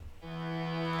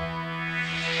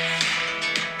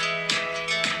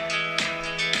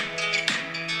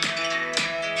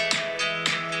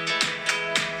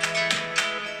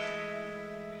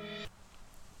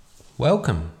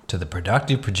Welcome to the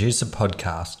Productive Producer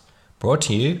Podcast, brought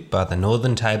to you by the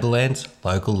Northern Tablelands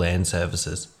Local Land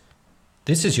Services.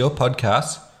 This is your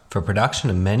podcast for production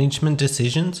and management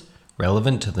decisions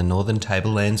relevant to the Northern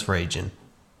Tablelands region.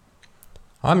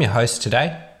 I'm your host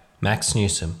today, Max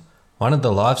Newsom, one of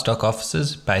the livestock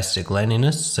officers based at Glen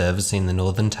Innes servicing the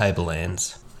Northern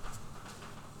Tablelands.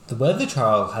 The weather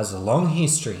trial has a long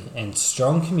history and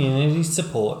strong community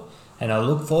support, and I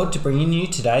look forward to bringing you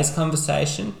today's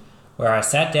conversation where I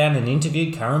sat down and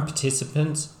interviewed current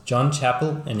participants John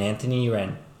Chappell and Anthony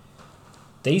Uren.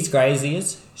 These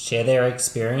graziers share their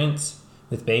experience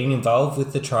with being involved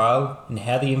with the trial and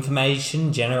how the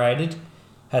information generated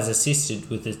has assisted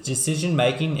with the decision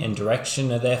making and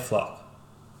direction of their flock.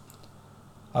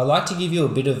 I'd like to give you a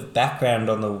bit of background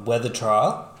on the weather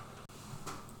trial.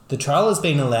 The trial has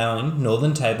been allowing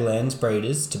Northern Tablelands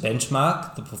breeders to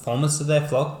benchmark the performance of their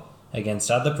flock against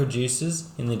other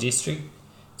producers in the district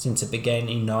since it began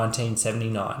in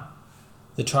 1979.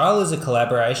 The trial is a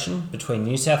collaboration between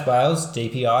New South Wales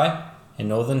DPI and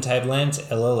Northern Tablelands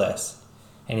LLS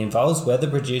and involves weather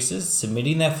producers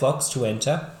submitting their flocks to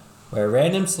enter, where a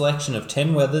random selection of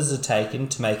 10 wethers are taken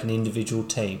to make an individual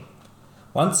team.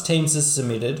 Once teams are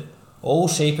submitted, all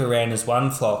sheep are ran as one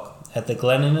flock at the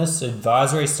Glen Innes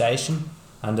Advisory Station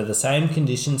under the same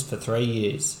conditions for 3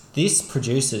 years. This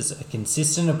produces a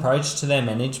consistent approach to their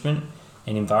management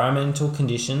and environmental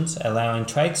conditions, allowing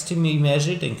traits to be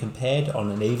measured and compared on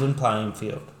an even playing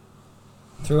field.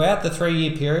 Throughout the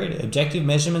 3-year period, objective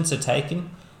measurements are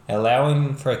taken,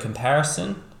 allowing for a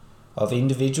comparison of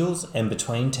individuals and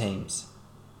between teams.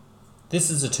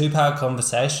 This is a two-part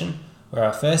conversation where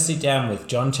I first sit down with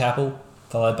John Chappell,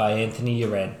 followed by Anthony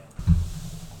Uren.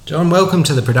 John, welcome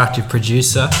to the Productive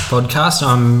Producer Podcast.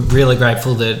 I'm really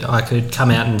grateful that I could come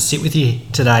out and sit with you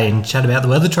today and chat about the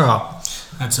weather trial.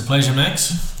 That's a pleasure,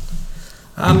 Max.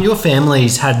 Your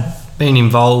family's had been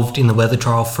involved in the weather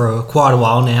trial for quite a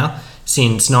while now,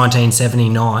 since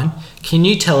 1979. Can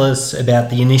you tell us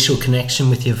about the initial connection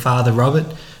with your father, Robert,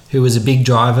 who was a big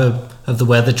driver of the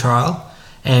weather trial,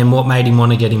 and what made him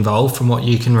want to get involved from what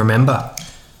you can remember?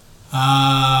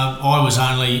 I was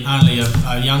only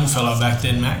a young fellow back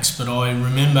then, Max, but I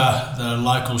remember the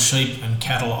local sheep and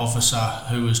cattle officer,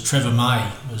 who was Trevor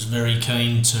May, was very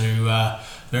keen to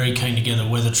get a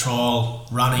weather trial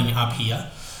running up here,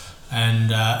 and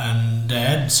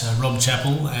Dad, so Rob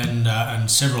Chappell, and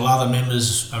several other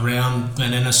members around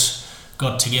Glen Innes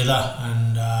got together,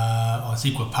 and I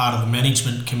think were part of the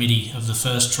management committee of the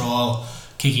first trial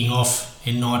kicking off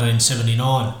in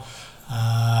 1979.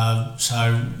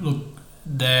 So look,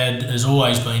 Dad has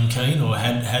always been keen, or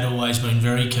had always been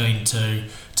very keen to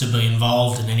be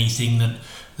involved in anything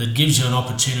that gives you an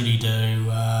opportunity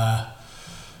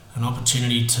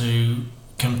to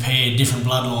compare different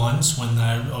bloodlines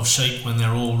of sheep when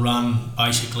they're all run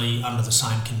basically under the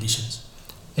same conditions.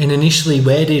 And initially,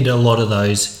 where did a lot of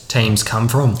those teams come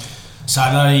from? So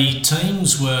the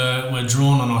teams were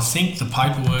drawn on, I think the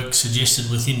paperwork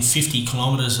suggested, within 50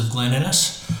 kilometres of Glen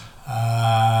Innes.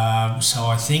 So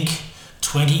I think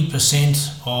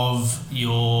 20% of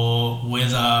your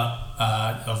weather,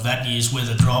 of that year's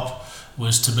weather drop,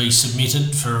 was to be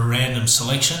submitted for a random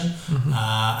selection,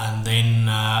 and then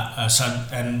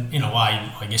and in a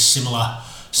way, I guess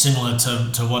similar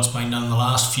to what's been done in the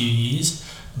last few years,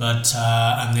 but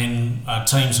and then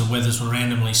teams of weathers were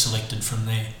randomly selected from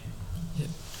there.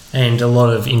 And a lot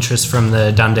of interest from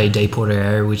the Dundee Deepwater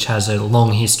area, which has a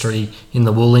long history in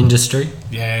the wool industry.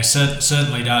 Yeah,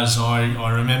 certainly does.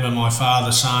 I remember my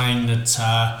father saying that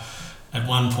at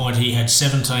one point he had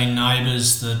 17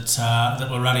 neighbours that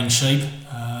were running sheep.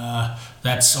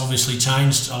 That's obviously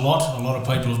changed a lot. A lot of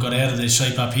people have got out of their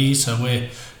sheep up here, so we're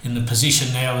in the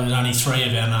position now that only 3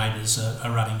 of our neighbours are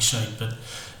running sheep. But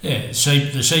yeah,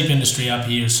 the sheep industry up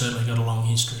here has certainly got a long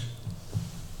history.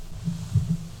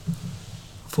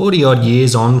 40 odd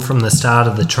years on from the start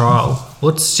of the trial,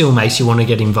 what still makes you want to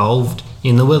get involved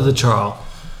in the weather trial?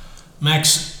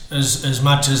 Max, as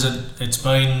much as it's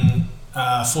been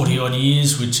 40 odd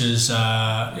years, which is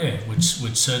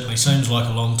which certainly seems like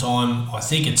a long time, I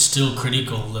think it's still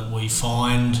critical that we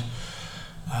find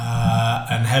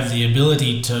and have the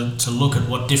ability to look at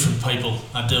what different people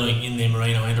are doing in their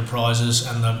merino enterprises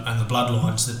and the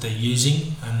bloodlines that they're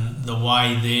using and the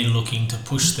way they're looking to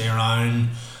push their own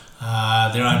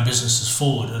businesses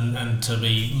forward and to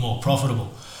be more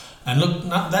profitable. And look,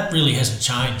 that really hasn't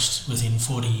changed within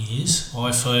 40 years.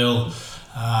 I feel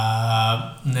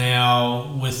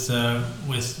now with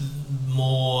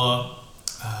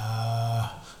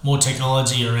more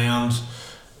technology around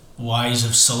ways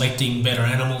of selecting better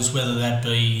animals, whether that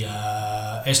be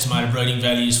estimated breeding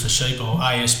values for sheep, or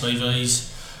ASBVs,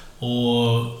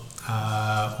 or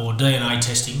DNA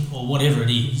testing, or whatever it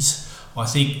is, I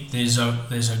think there's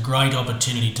a great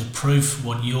opportunity to proof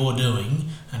what you're doing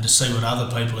and to see what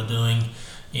other people are doing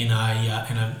in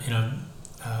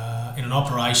an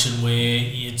operation where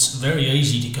it's very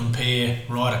easy to compare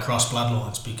right across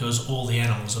bloodlines because all the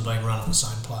animals are being run at the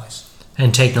same place.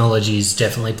 And technology is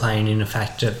definitely playing a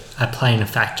factor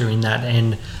in that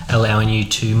and allowing you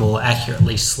to more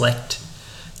accurately select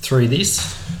through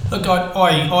this. Look,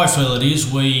 I feel it is.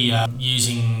 We are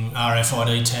using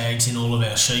RFID tags in all of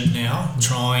our sheep now,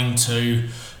 trying to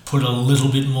put a little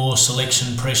bit more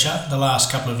selection pressure. The last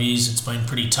couple of years it's been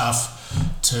pretty tough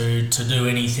to do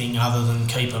anything other than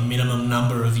keep a minimum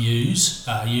number of ewe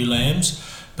lambs.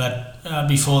 But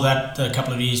before that, a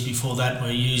couple of years before that,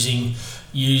 we're using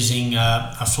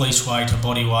a fleece weight, a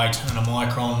body weight and a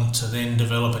micron to then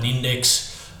develop an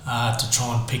index to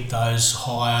try and pick those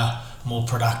higher, more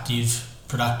productive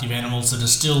animals that are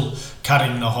still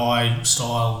cutting the high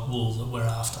style wool that we're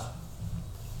after.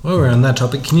 While we're on that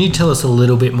topic, can you tell us a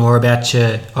little bit more about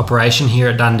your operation here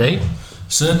at Dundee?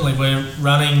 Certainly, we're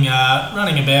running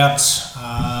about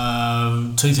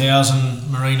 2,000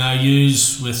 merino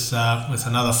ewes with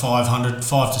another 500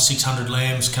 to 600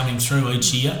 lambs coming through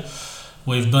each year.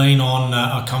 We've been on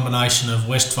a combination of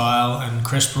Westvale and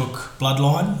Crestbrook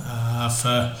bloodline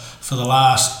for the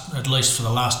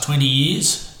last 20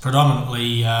 years,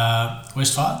 predominantly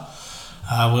Westvale.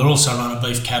 We'll also run a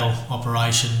beef cattle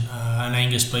operation, an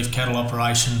Angus beef cattle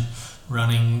operation,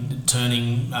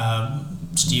 turning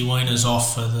steer weaners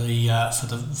off for the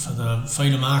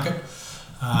feeder market,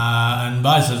 and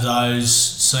both of those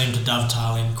seem to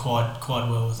dovetail in quite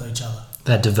well with each other.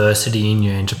 That diversity in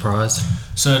your enterprise.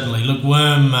 Certainly. Look,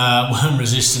 worm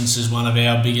resistance is one of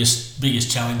our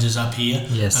biggest challenges up here.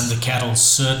 Yes. And the cattle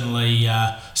certainly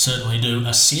do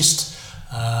assist.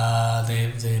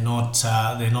 They're not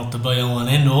the be all and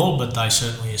end all, but they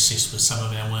certainly assist with some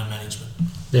of our worm management.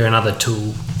 They're another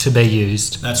tool to be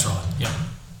used. That's right. Yep.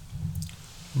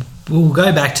 We'll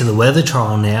go back to the weather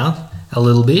trial now a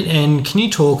little bit, and can you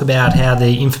talk about how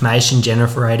the information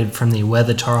generated from the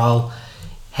weather trial,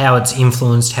 how it's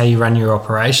influenced how you run your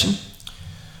operation?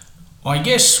 I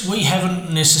guess we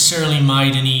haven't necessarily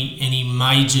made any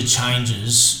major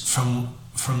changes from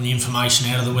the information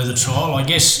out of the weather trial. I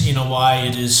guess in a way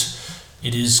it is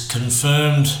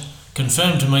confirmed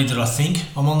to me that I think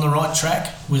I'm on the right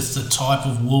track with the type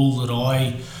of wool that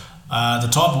the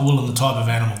type of wool and the type of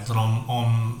animal that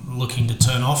I'm looking to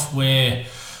turn off. We're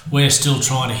still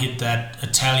trying to hit that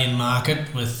Italian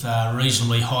market with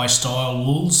reasonably high style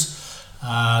wools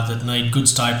that need good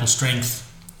staple strength,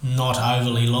 not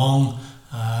overly long,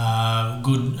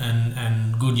 good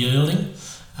and good yielding.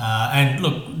 And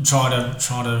look, try to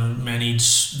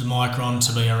manage the micron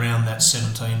to be around that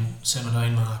 17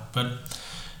 mark. But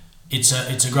it's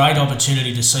a great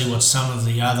opportunity to see what some of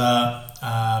the other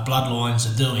bloodlines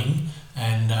are doing.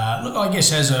 And look, I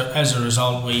guess as a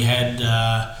result, we did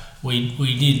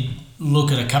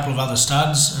look at a couple of other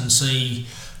studs and see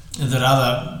that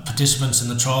other participants in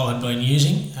the trial had been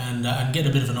using, and get a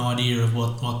bit of an idea of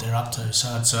what they're up to.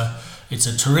 So it's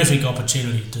a terrific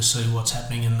opportunity to see what's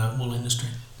happening in the wool industry.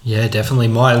 Yeah, definitely.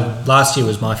 Last year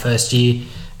was my first year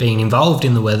being involved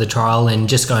in the weather trial, and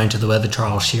just going to the weather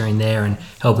trial, sharing there and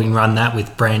helping run that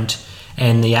with Brent,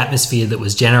 and the atmosphere that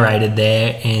was generated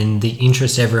there and the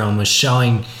interest everyone was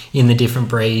showing in the different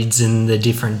breeds and the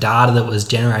different data that was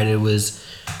generated was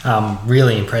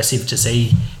really impressive to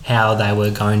see how they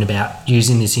were going about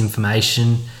using this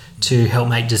information to help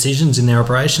make decisions in their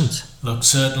operations. Look,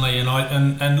 certainly,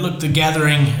 and look, the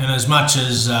gathering, and as much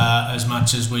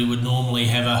as we would normally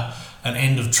have an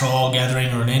end of trial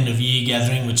gathering or an end of year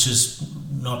gathering, which is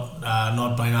not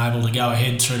been able to go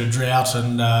ahead through the drought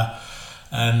and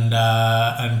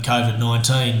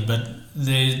COVID-19, but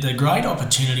the great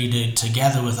opportunity to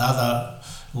gather with other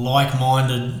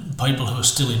like-minded people who are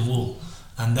still in wool,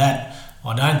 and that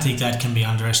I don't think that can be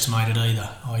underestimated either.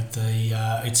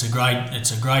 It's a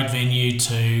great venue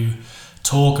to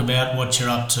talk about what you're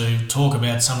up to, talk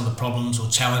about some of the problems or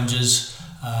challenges,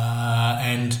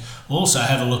 and also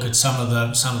have a look at some of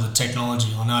the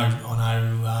technology. I know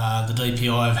the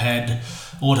DPI have had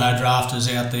auto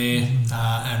drafters out there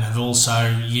and have also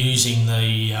using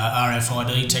the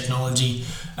RFID technology,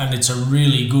 and it's a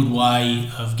really good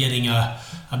way of getting a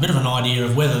bit of an idea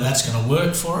of whether that's going to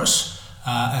work for us.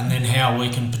 And then how we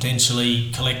can potentially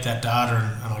collect that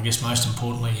data and I guess most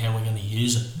importantly how we're going to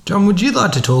use it. John, would you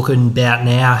like to talk about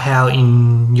now how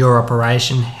in your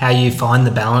operation how you find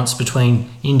the balance between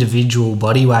individual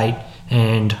body weight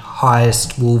and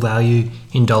highest wool value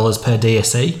in dollars per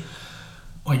DSE?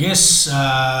 I guess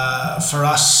for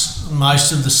us,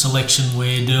 most of the selection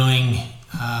we're doing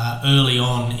early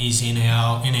on is in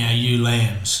our ewe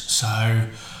lambs. So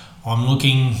I'm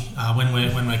looking when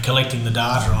we're collecting the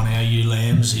data on our ewe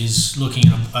lambs is looking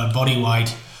at a body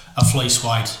weight, a fleece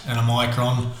weight, and a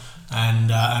micron,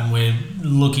 and we're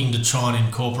looking to try and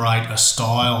incorporate a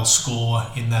style score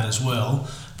in that as well.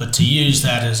 But to use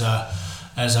that as a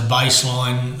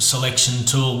baseline selection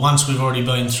tool, once we've already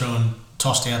been through and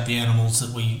tossed out the animals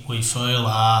that we feel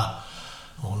are,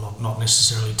 or not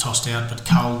necessarily tossed out, but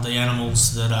culled the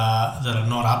animals that are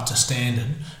not up to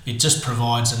standard, it just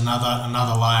provides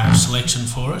another layer of selection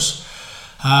for us.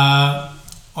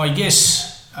 I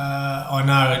guess I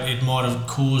know it might have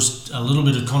caused a little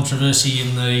bit of controversy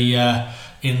in the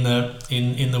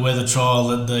weather trial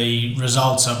that the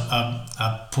results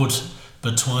are put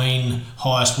between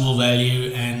highest wool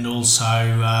value and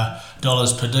also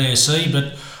dollars per DSC,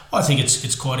 but I think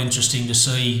it's quite interesting to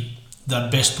see the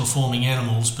best performing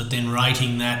animals, but then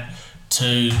rating that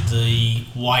to the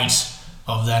weight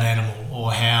of that animal,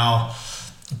 or how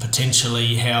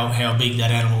big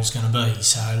that animal is going to be.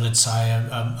 So let's say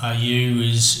a ewe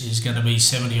is going to be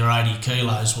 70 or 80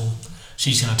 kilos. Well,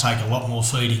 she's going to take a lot more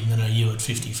feeding than a ewe at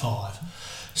 55.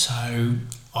 So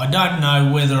I don't know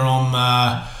whether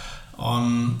I'm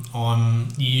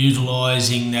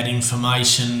utilising that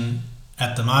information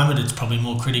at the moment. It's probably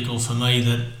more critical for me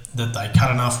that they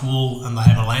cut enough wool and they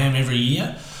have a lamb every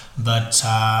year. But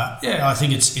I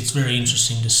think it's very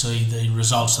interesting to see the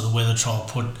results of the weather trial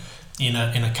put in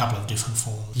a couple of different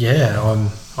forms. Yeah,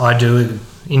 I do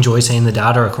enjoy seeing the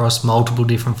data across multiple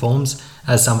different forms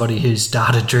as somebody who's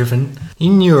data driven.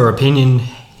 In your opinion,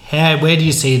 where do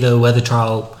you see the weather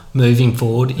trial moving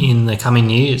forward in the coming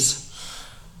years?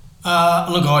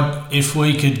 If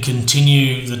we could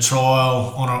continue the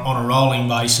trial on a rolling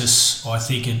basis, I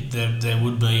think there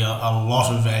would be a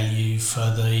lot of value for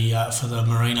the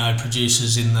merino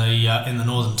producers in the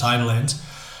northern tablelands.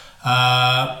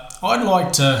 I'd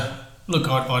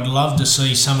love to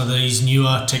see some of these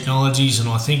newer technologies, and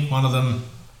I think one of them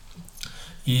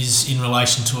is in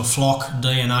relation to a flock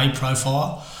DNA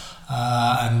profile,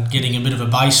 and getting a bit of a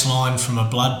baseline from a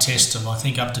blood test of I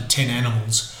think up to 10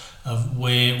 animals of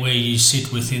where you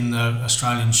sit within the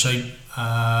Australian sheep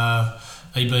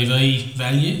EBV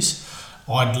values.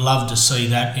 I'd love to see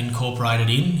that incorporated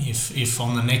in, if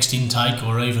on the next intake,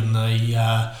 or even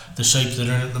the sheep that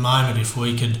are in at the moment, if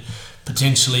we could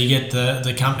potentially get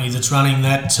the company that's running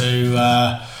that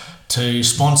to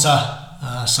sponsor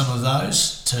some of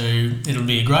those. It'll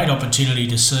be a great opportunity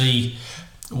to see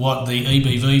what the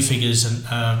EBV figures and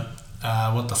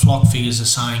what the flock figures are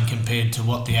saying compared to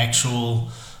what the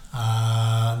actual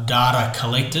data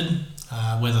collected,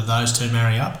 whether those two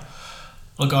marry up.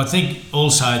 Look, I think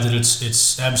also that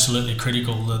it's absolutely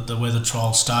critical that the weather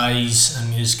trial stays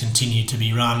and is continued to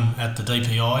be run at the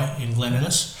DPI in Glen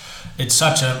Innes. It's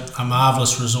such a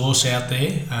marvellous resource out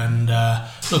there, and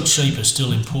sheep are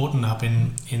still important up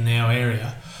in our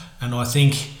area, and I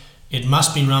think it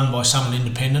must be run by someone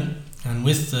independent. And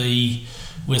with the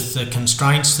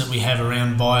constraints that we have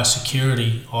around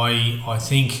biosecurity, I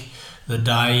think the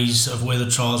days of weather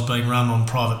trials being run on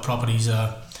private properties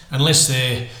are, unless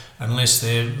they're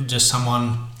just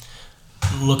someone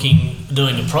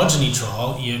doing a progeny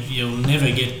trial, you'll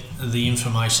never get the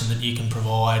information that you can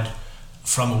provide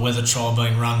from a weather trial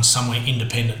being run somewhere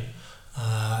independent.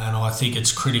 And I think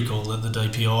it's critical that the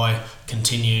DPI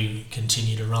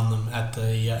continue to run them at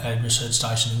the Ag Research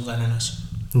Station in Glen Innes.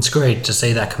 It's great to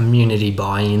see that community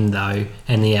buy-in though,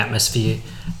 and the atmosphere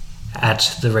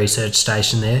at the research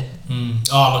station there.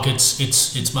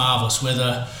 It's marvellous.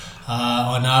 Whether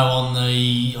I know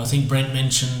I think Brent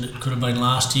mentioned it could have been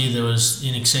last year, there was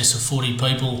in excess of 40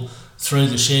 people through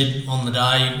the shed on the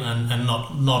day, and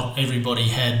not everybody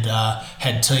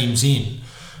had teams in.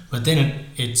 But then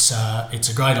it's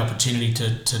a great opportunity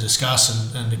to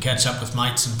discuss and to catch up with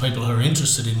mates and people who are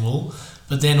interested in wool.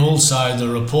 But then also the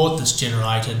report that's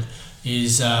generated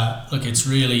is it's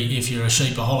really, if you're a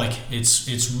sheepaholic,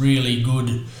 it's really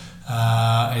good.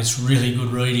 It's really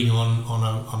good reading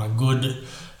on a good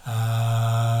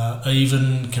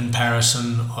even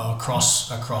comparison across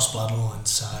bloodlines.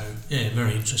 So yeah,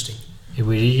 very interesting.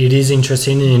 It is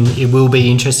interesting, and it will be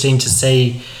interesting to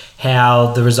see how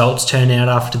the results turn out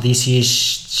after this year's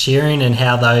shearing, and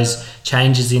how those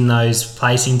changes in those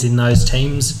placings in those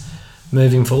teams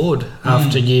moving forward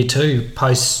after year two,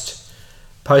 post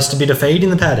a bit of feed in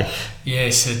the paddock.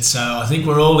 Yes, it's. I think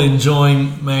we're all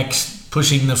enjoying Max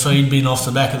pushing the feed bin off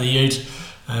the back of the ute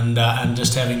and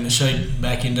just having the sheep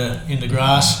back into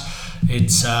grass.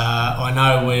 it's I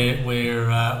know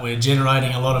we're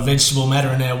generating a lot of vegetable matter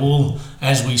in our wool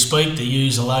as we speak. The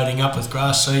ewes are loading up with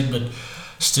grass seed, but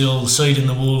still, seed in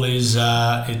the wool is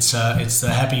it's the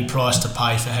happy price to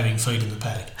pay for having feed in the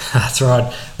paddock. That's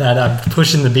right. That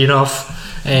pushing the bin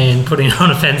off and putting on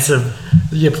a fence of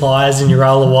your pliers and your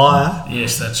roller wire.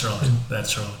 Yes, that's right.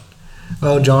 That's right.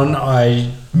 Well, John,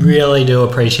 I really do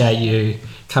appreciate you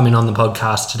coming on the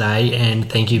podcast today, and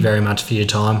thank you very much for your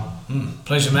time.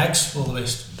 Pleasure, Max. All the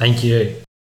best. Thank you.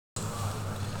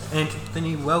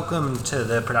 Anthony, welcome to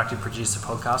the Productive Producer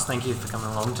podcast. Thank you for coming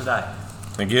along today.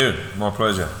 Thank you. My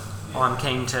pleasure. I'm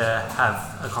keen to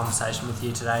have a conversation with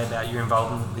you today about your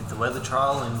involvement with the weather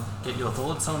trial and get your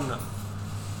thoughts on it.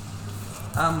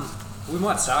 We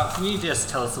might start. Can you just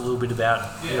tell us a little bit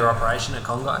about your operation at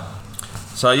Congai?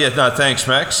 So thanks,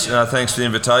 Max. Thanks for the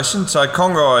invitation. So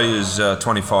Congai is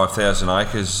 25,000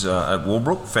 acres at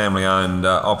Woolbrook, family-owned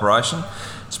operation.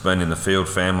 It's been in the Field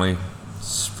family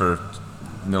for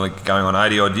nearly going on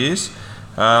 80 odd years.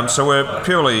 So we're a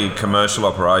purely commercial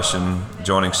operation,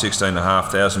 joining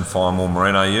 16,500 fine wool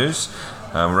merino ewes.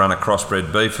 We run a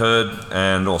crossbred beef herd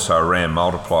and also a ram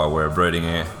multiplier. We're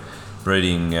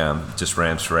breeding just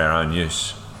rams for our own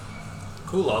use.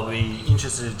 Cool. I'll be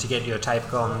interested to get your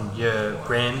take on your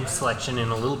ram selection in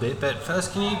a little bit, but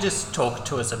first, can you just talk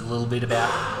to us a little bit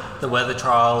about the weather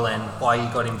trial and why you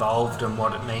got involved and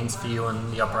what it means for you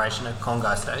and the operation at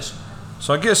Congai Station?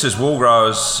 So I guess as wool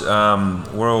growers,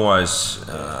 we're always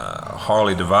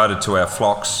highly devoted to our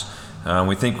flocks.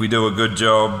 We think we do a good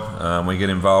job. We get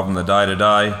involved in the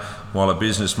day-to-day. While a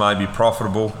business may be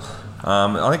profitable,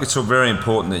 I think it's very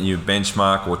important that you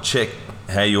benchmark or check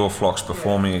how your flock's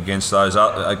performing against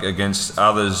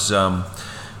others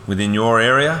within your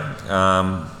area.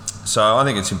 So I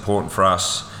think it's important for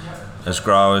us as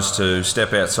growers to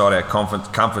step outside our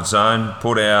comfort zone,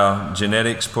 put our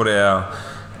genetics, put our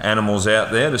animals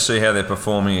out there to see how they're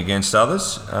performing against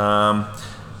others.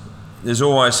 There's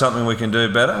always something we can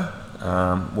do better.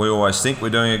 We always think we're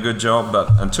doing a good job,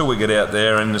 but until we get out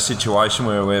there in a situation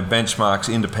where we're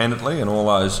benchmarks independently and all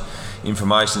those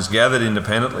information's gathered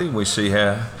independently, we see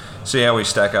how we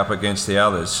stack up against the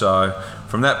others. So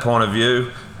from that point of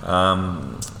view,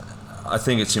 I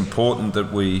think it's important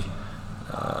that we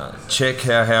check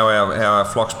how our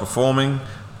flock's performing,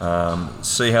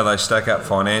 see how they stack up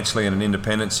financially in an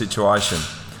independent situation.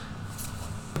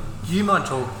 Do you mind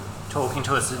talking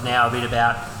to us now a bit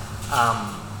about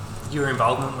your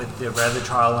involvement with the weather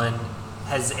trial, and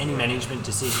has any management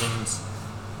decisions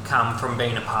come from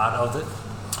being a part of it?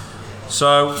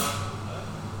 So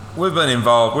we've been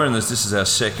involved. This is our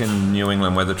second New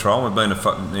England weather trial. We've been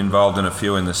involved in a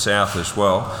few in the south as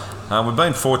well. We've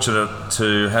been fortunate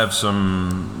to have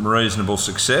some reasonable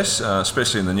success,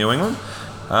 especially in the New England.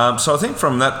 So I think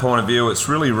from that point of view, it's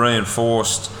really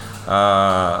reinforced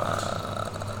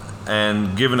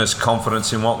and given us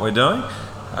confidence in what we're doing.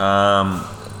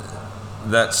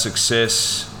 That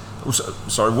success.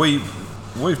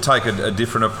 We've taken a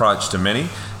different approach to many.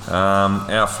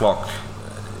 Our flock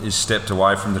is stepped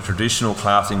away from the traditional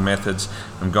classing methods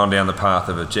and gone down the path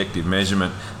of objective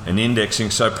measurement and indexing.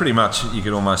 So pretty much you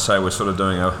could almost say we're sort of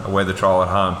doing a weather trial at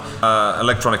home.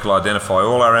 Electronically identify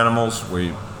all our animals.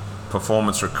 We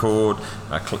performance record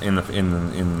in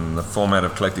the format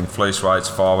of collecting fleece weights,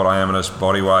 fibre diameters,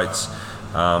 body weights,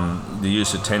 the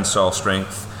use of tensile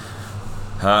strength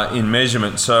in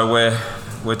measurement. So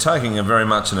we're taking a very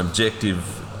much an objective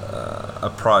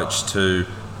approach to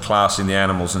classing the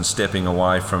animals and stepping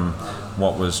away from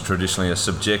what was traditionally a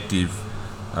subjective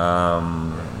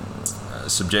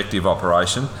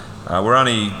operation. We're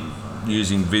only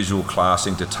using visual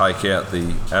classing to take out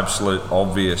the absolute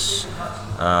obvious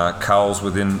culls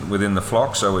within the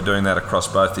flock. So we're doing that across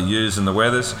both the ewes and the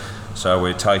wethers. So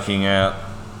we're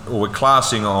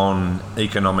classing on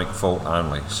economic fault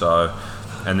only. So,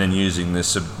 and then using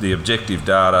the objective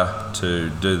data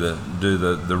to do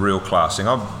the real classing.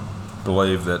 I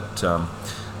believe that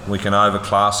we can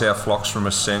overclass our flocks from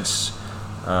a sense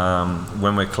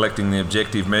when we're collecting the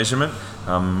objective measurement.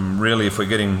 Really, if we're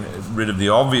getting rid of the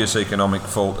obvious economic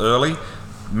fault early,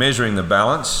 measuring the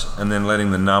balance and then letting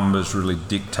the numbers really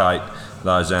dictate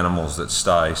those animals that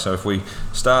stay. So if we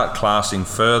start classing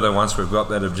further once we've got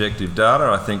that objective data,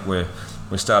 I think we're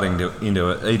starting to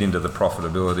eat into the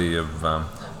profitability of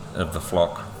the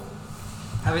flock.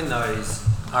 Having those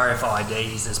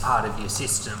RFIDs as part of your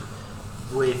system,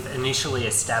 with initially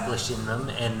establishing them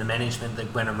and the management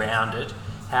that went around it,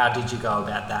 how did you go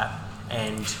about that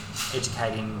and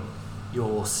educating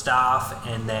your staff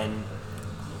and then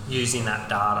using that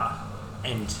data?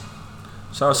 And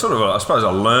So it's sort of, I suppose,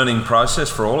 a learning process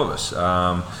for all of us.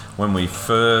 When we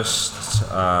first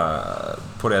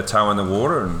put our toe in the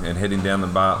water and heading down the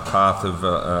path of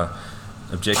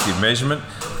objective measurement,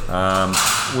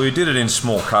 we did it in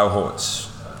small cohorts.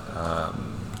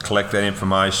 Collect that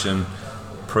information,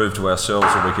 prove to ourselves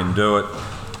that we can do it,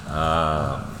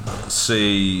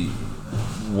 see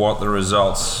what the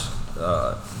results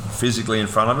physically in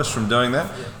front of us from doing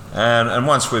that, and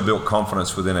once we built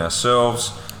confidence within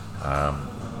ourselves,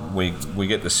 we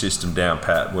get the system down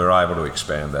pat. We're able to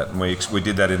expand that, and we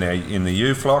did that in the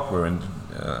U-flock. We're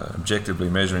objectively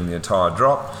measuring the entire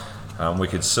drop. We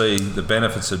could see the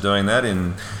benefits of doing that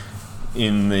in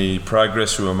the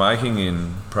progress we were making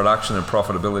in production and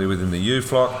profitability within the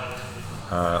U-flock,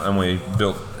 and we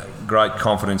built great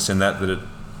confidence in that it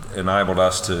enabled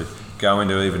us to go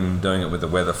into even doing it with the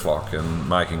weather flock and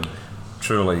making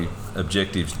truly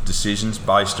objective decisions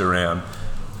based around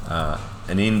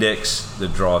an index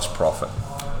that drives profit.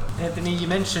 Anthony, you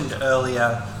mentioned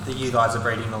earlier that you guys are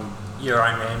breeding your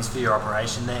own rams for your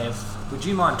operation there. Would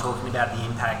you mind talking about the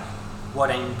impact? What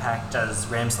impact does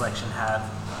ram selection have,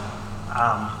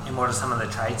 and what are some of the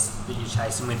traits that you're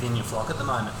chasing within your flock at the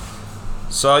moment?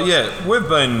 So yeah,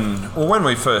 when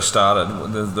we first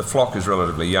started, the flock is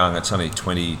relatively young. It's only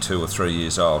 22 or 3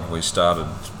 years old. We started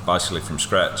basically from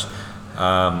scratch,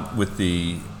 with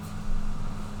the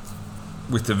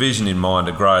vision in mind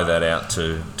to grow that out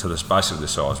to this basically the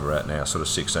size we're at now, sort of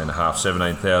 16,500,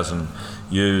 17,000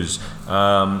 ewes,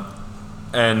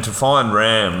 and to find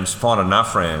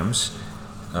enough rams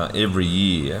every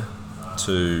year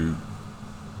to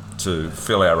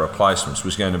fill our replacements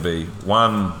was going to be,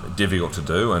 one, difficult to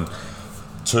do, and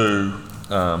two,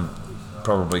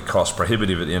 probably cost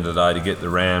prohibitive at the end of the day to get the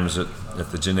rams at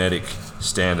the genetic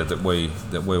standard that we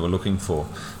were looking for.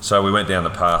 So we went down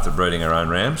the path of breeding our own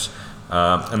rams,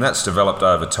 and that's developed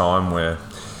over time. We're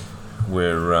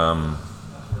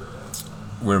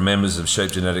members of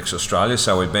Sheep Genetics Australia,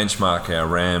 so we benchmark our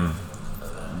ram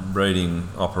breeding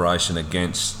operation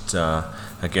against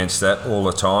that all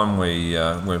the time.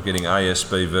 We're getting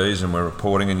ASBVs and we're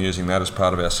reporting and using that as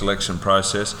part of our selection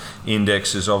process.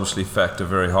 Indexes obviously factor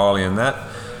very highly in that,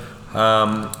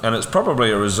 and it's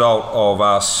probably a result of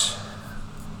us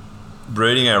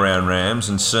breeding our own rams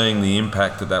and seeing the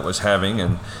impact that was having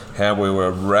and how we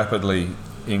were rapidly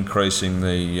increasing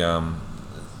the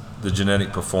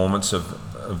genetic performance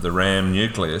of the ram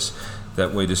nucleus,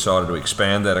 that we decided to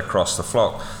expand that across the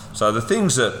flock. So the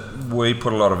things that we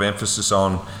put a lot of emphasis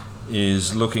on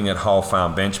is looking at whole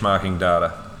farm benchmarking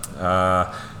data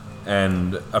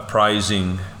and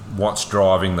appraising what's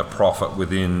driving the profit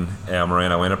within our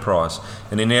Merino enterprise.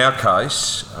 And in our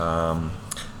case,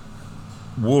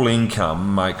 wool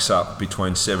income makes up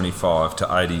between 75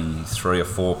 to 83 or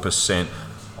 4%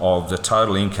 of the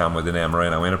total income within our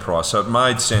Merino enterprise. So it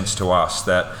made sense to us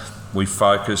that we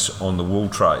focus on the wool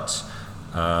traits.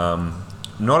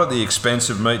 Not at the expense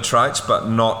of meat traits, but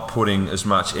not putting as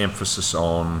much emphasis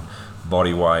on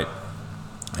body weight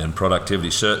and productivity.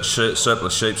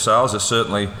 Surplus sheep sales are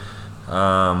certainly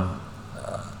a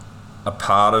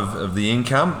part of the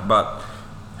income, but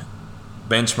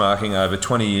benchmarking over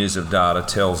 20 years of data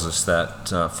tells us that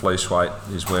fleece weight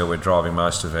is where we're driving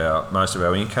most of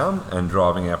our income and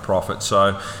driving our profit.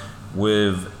 So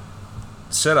we've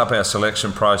set up our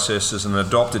selection processes and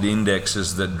adopted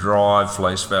indexes that drive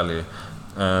fleece value,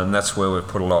 and that's where we've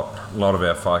put a lot of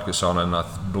our focus on, and I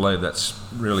believe that's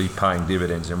really paying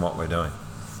dividends in what we're doing.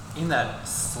 In that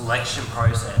selection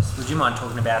process, would you mind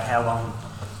talking about how long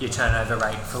your turnover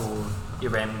rate for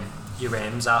your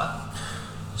rams are?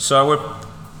 So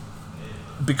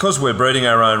because we're breeding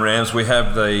our own rams, we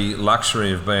have the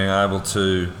luxury of being able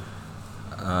to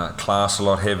class a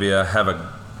lot heavier, have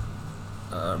a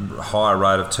higher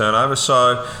rate of turnover.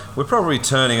 So we're probably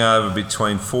turning over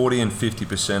between 40 and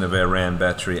 50% of our ram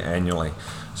battery annually.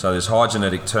 So there's high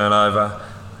genetic turnover.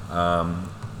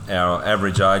 Our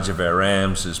average age of our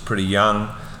rams is pretty young,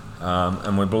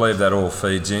 and we believe that all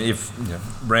feeds in. If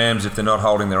rams, if they're not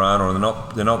holding their own, or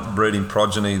they're not breeding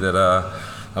progeny that are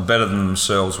better than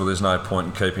themselves, well, there's no point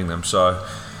in keeping them. So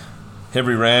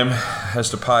every ram has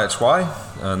to pay its way,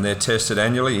 and they're tested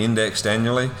annually, indexed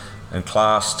annually, and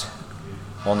classed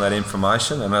on that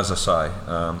information. And as I say,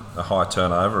 a high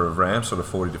turnover of rams, sort of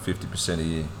 40 to 50% a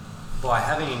year. By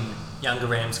having younger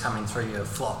rams coming through your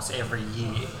flocks every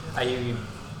year, are you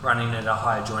running at a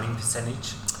higher joining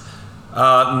percentage?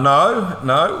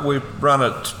 No, we run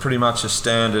at pretty much a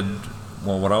standard,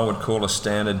 well, what I would call a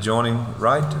standard joining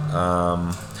rate.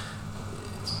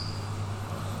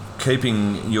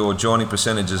 Keeping your joining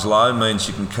percentages low means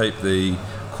you can keep the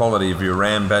quality of your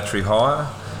ram battery higher.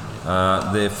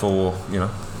 therefore,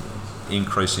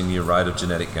 increasing your rate of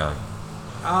genetic gain.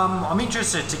 I'm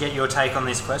interested to get your take on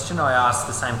this question. I asked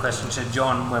the same question to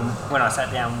John when I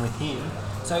sat down with him.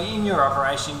 So in your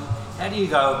operation, how do you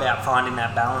go about finding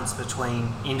that balance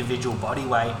between individual body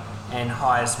weight and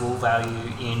highest wool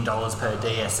value in dollars per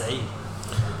DSE?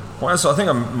 Well, so I think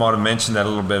I might have mentioned that a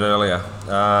little bit earlier,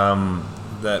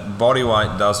 that body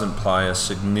weight doesn't have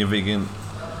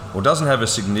a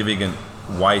significant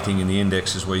weighting in the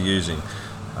indexes we're using.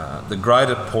 The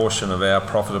greater portion of our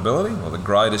profitability, or the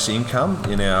greatest income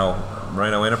in our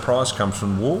merino enterprise, comes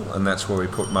from wool, and that's where we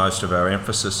put most of our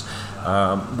emphasis.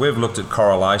 We've looked at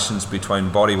correlations between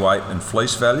body weight and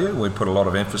fleece value. We put a lot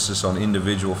of emphasis on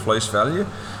individual fleece value,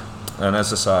 and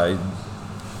as I say,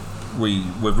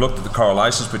 we've looked at the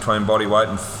correlations between body weight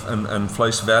and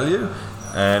fleece value,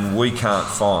 and we can't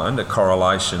find a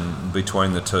correlation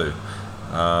between the two.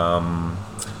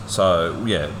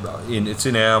 It's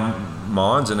in our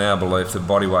minds and our belief that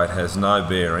body weight has no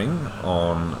bearing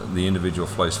on the individual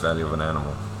fleece value of an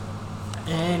animal.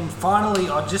 And finally,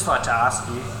 I'd just like to ask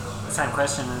you the same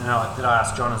question that I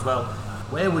asked John as well.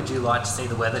 Where would you like to see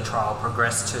the weather trial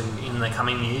progress to in the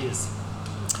coming years?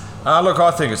 Look,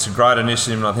 I think it's a great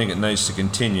initiative, and I think it needs to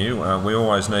continue. We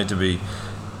always need to be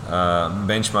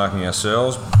benchmarking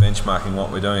ourselves, benchmarking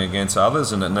what we're doing against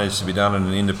others, and it needs to be done in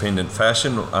an independent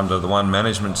fashion under the one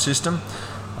management system.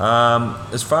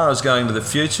 As far as going to the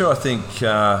future, I think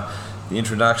the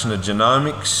introduction of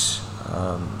genomics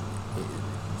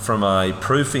from a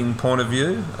proofing point of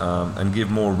view and give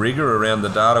more rigour around the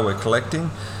data we're collecting,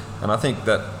 and I think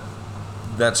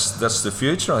that's the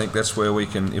future. I think that's where we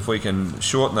can, if we can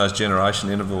shorten those generation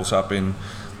intervals up in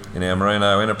our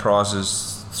merino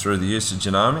enterprises through the use of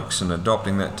genomics and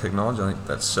adopting that technology, I think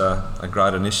that's a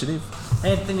great initiative.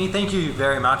 Anthony, thank you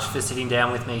very much for sitting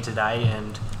down with me today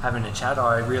and having a chat.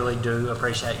 I really do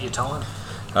appreciate your time.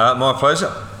 My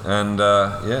pleasure, and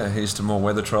here's to more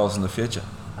weather trials in the future.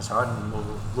 That's right, and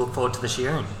we'll look forward to the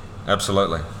shearing.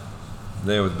 Absolutely.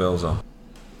 There with bells on.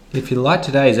 If you liked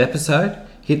today's episode,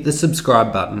 hit the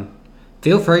subscribe button.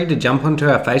 Feel free to jump onto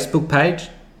our Facebook page,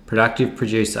 Productive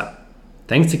Producer.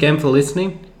 Thanks again for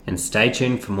listening, and stay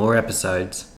tuned for more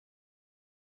episodes.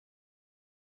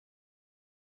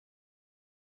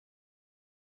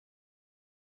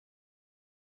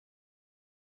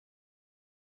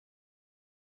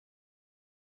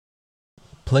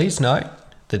 Please note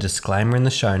the disclaimer in the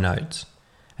show notes,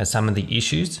 as some of the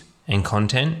issues and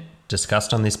content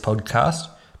discussed on this podcast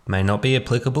may not be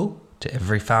applicable to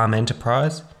every farm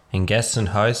enterprise, and guests and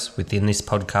hosts within this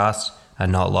podcast are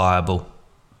not liable.